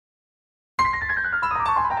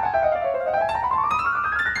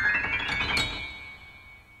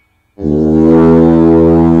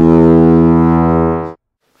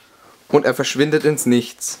und er verschwindet ins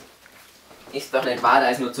Nichts. Ist doch nicht wahr, da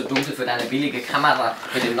ist nur zu dunkel für deine billige Kamera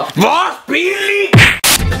mit dem noch... Was? Billig?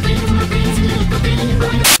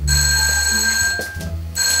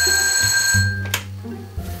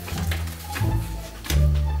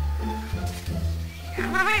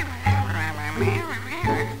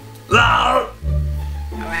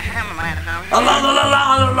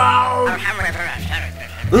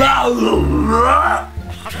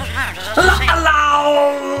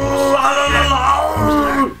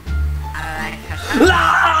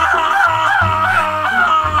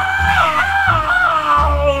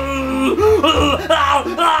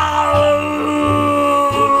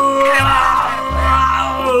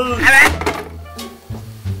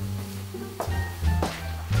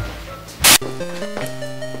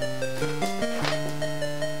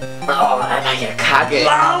 Oh, Alter, hier Kacke.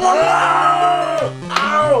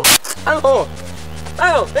 Hallo!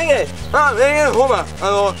 Hallo, Dinge! Dinge, Hummer!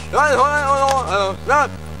 Hallo! Na,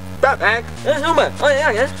 perfekt! Hummer! Oh,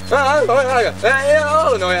 ja, ja!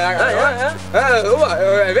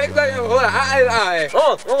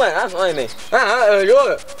 Oh, Hummer, das freut mich! Was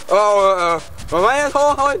war jetzt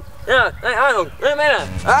hoch heute? Ja, keine Ahnung, nicht mehr!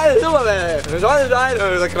 Super, das soll sein,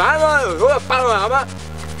 das Kleine, oder Panorama?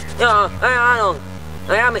 Ja, keine Ahnung!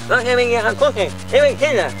 Naja, ich will hier angucken. Ich will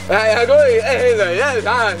Kinder. Ja, gut, ja,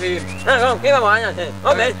 komm, gehen wir mal anders hin.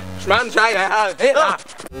 Okay. Schmannscheiße, ja.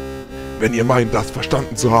 Wenn ihr meint, das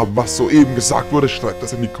verstanden zu haben, was soeben gesagt wurde, schreibt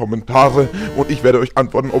das in die Kommentare und ich werde euch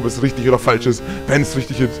antworten, ob es richtig oder falsch ist. Wenn es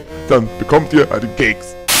richtig ist, dann bekommt ihr einen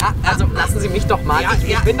Keks. Ja, also lassen Sie mich doch mal.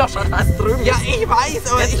 Ich bin doch schon fast drüben. Ja, ich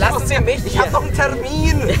weiß, aber jetzt lassen Sie mich. Ich hab noch einen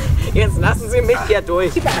Termin. Jetzt lassen Sie mich hier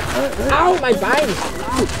durch. Au, mein Bein.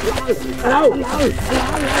 Au.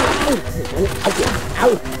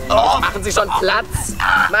 Oh, machen Sie schon Platz.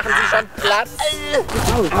 Machen Sie schon Platz.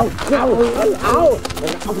 Au.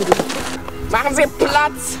 Machen Sie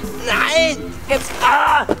Platz. Nein. Jetzt.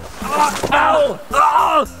 Au.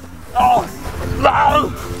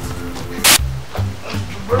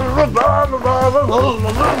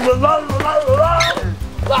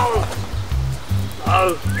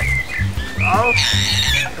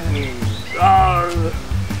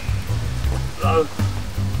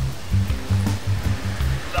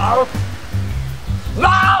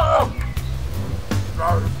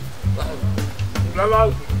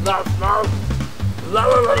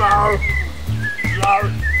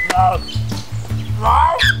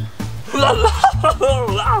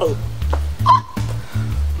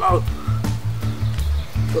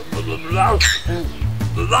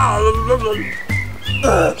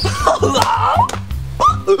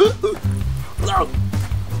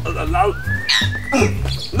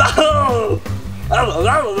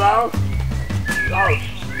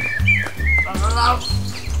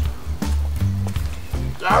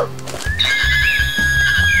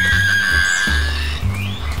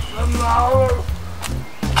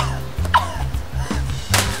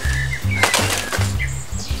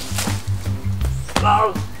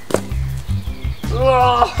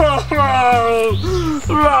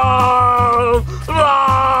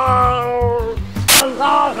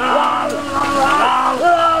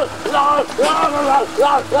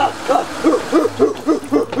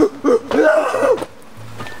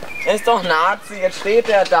 Er ist doch Nazi, jetzt steht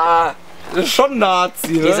er da. Das ist schon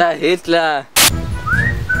Nazi, ne? Dieser Hitler.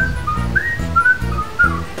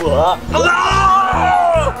 Oh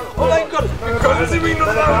mein Gott, können Sie mich nur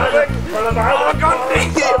mal weg? Oh Gott,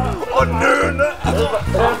 nicht! Oh nö, ne? Also,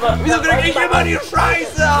 wieso krieg ich immer die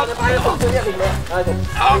Scheiße ab?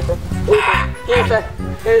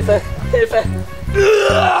 Hilfe!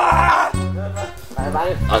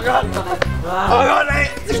 Oh Gott! Oh Gott, ey!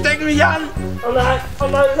 Sie stecken mich an! Oh nein,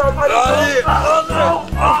 das hat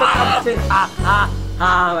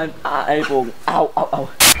Mein Ellbogen. Au.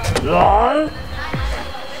 LOL!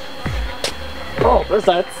 Oh,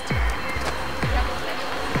 besetzt.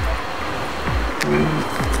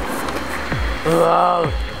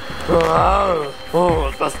 Oh,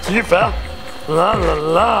 etwas tiefer. La la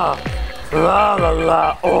la. La la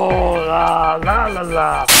la. Oh, la la la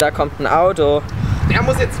la. Da kommt ein Auto. Der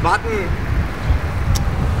muss jetzt warten.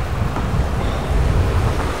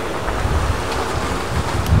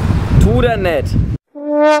 Tut er nicht.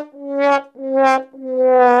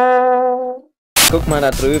 Guck mal da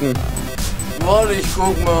drüben. Warte, ich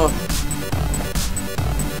guck mal.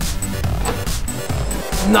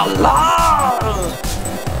 Na la!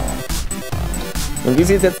 Und wie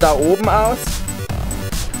sieht es jetzt da oben aus?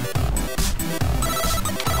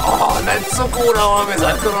 Oh, nicht so gut, aber wir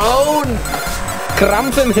sind grauen.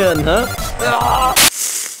 Krampf im Hirn, hä? Ja.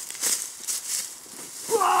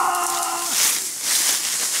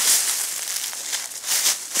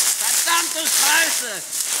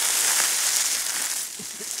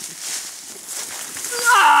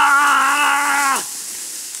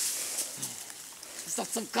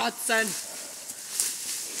 kotzen!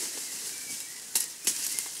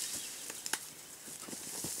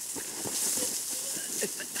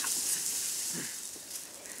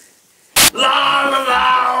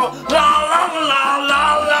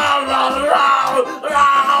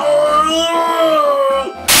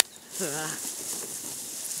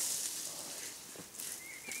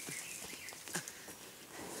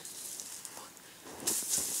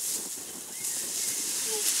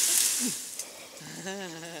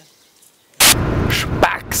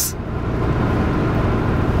 SPAXX.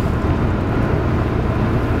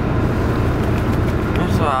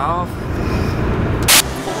 Pass auf.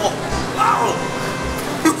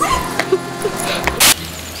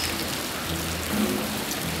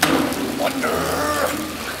 Oh nö!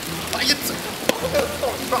 Scheiße!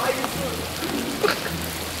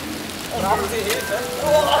 Brauchen Sie Hilfe? Oh,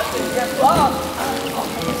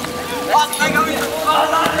 nein, komm hier! Oh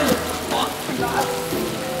nein!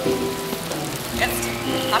 Jetzt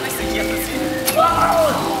habe ich sie hier für Sie.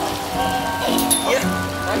 Hier.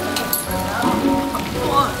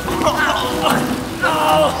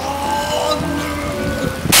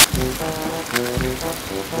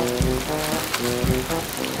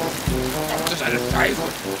 Das ist eine Scheiße!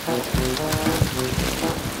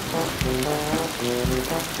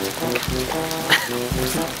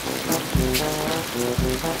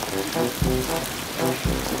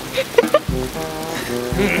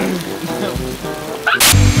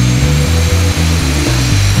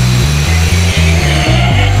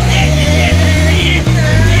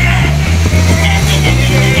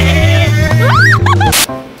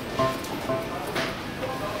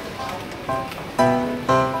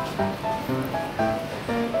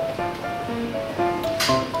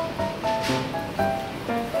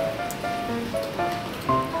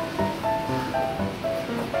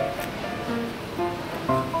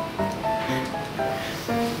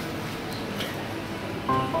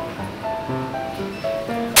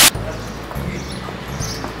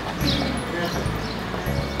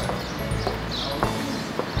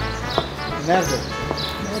 Merda.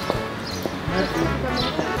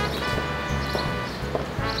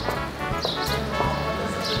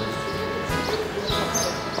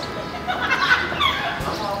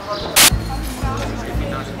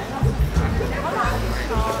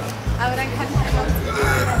 Aber dann kann ich einfach...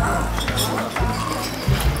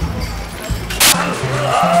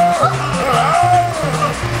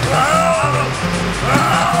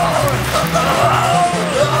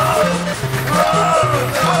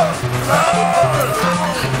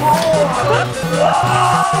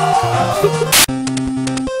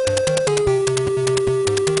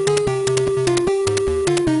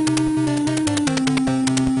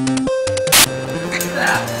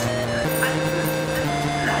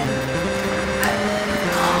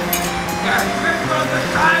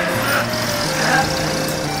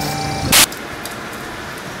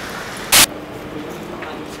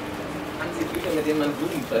 Mit denen man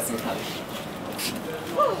Blumen pressen kann.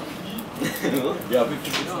 Ja,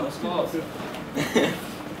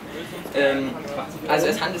 also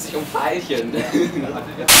es handelt sich um Veilchen.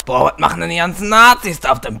 Boah, was machen denn die ganzen Nazis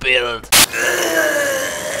da auf dem Bild?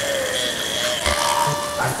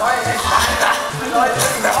 Was soll denn das? Die Leute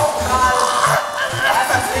sind auch mal.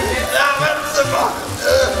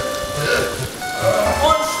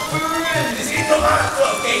 Und spülen! Die sieht doch aus, so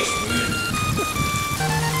okay, spülen!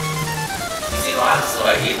 Die sieht doch aus, so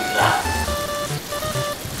Hitler!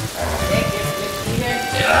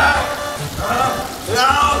 Ja!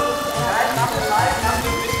 Ja!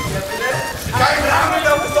 Kein Name,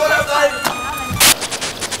 da muss Dollar sein!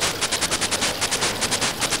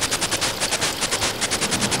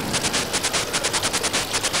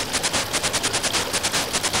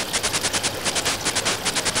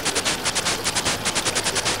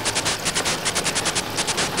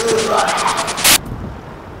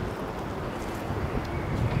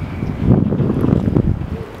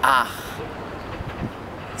 Ach,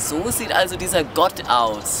 so sieht also dieser Gott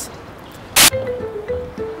aus.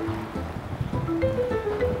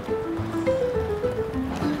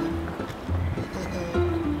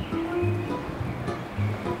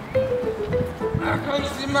 Können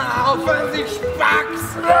Sie mal aufhören, Sie SPAXX!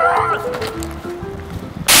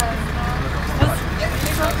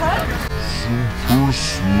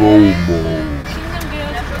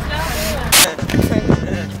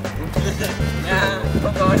 Ja, oh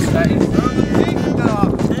Gott, da ist so ein Ding da.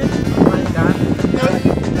 Oh mein Gott.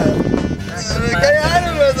 Keine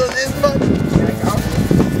Ahnung, was das ist, Mann.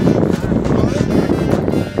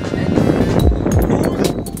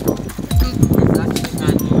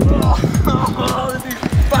 Oh, die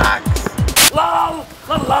SPAXX! La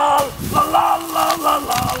la la la la la la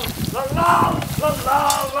la.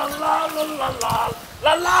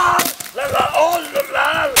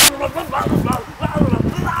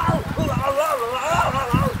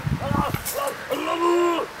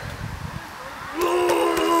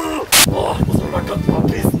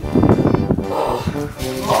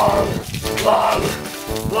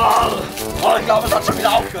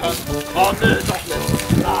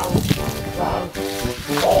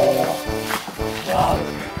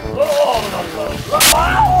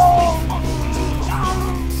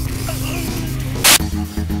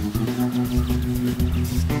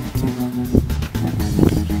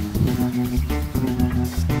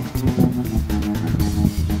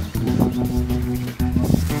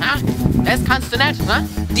 Das kannst du nicht, ne?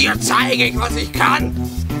 Dir zeige ich, was ich kann.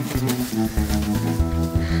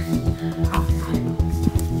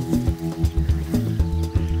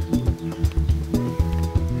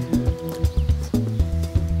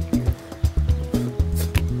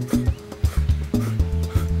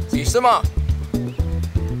 Siehst du mal?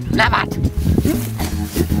 Na, wat?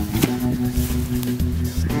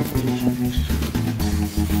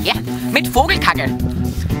 Ja, mit Vogelkacke.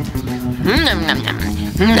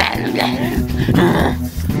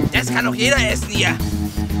 Das kann doch jeder essen hier.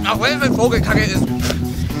 Auch wenn es Vogelkacke ist.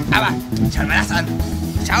 Aber schau mal das an.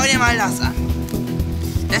 Schau dir mal das an.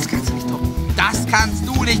 Das kannst du nicht toppen. Das kannst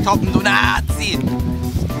du nicht toppen, du Nazi.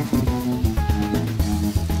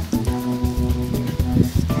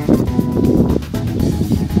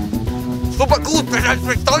 Super gut, besser als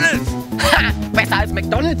McDonald's. Ha, besser als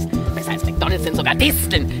McDonald's? Besser als McDonald's sind sogar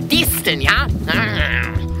Disteln. Disteln, ja?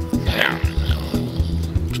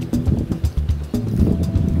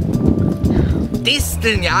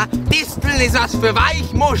 Disteln, ja? Disteln ist was für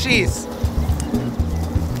Weichmuschis.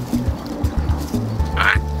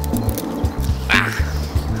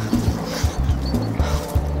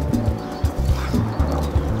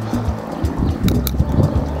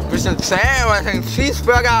 Bisschen zäh, aber ein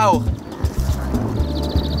Cheeseburger auch.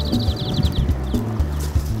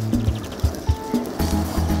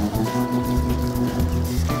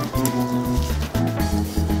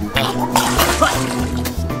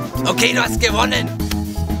 Okay, du hast gewonnen.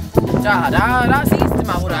 Da siehst du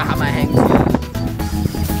mal, wo der Hammer hängt.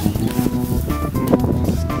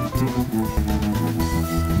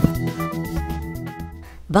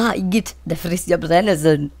 Bah, Igitt, der frisst ja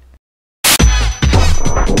Brennnesseln.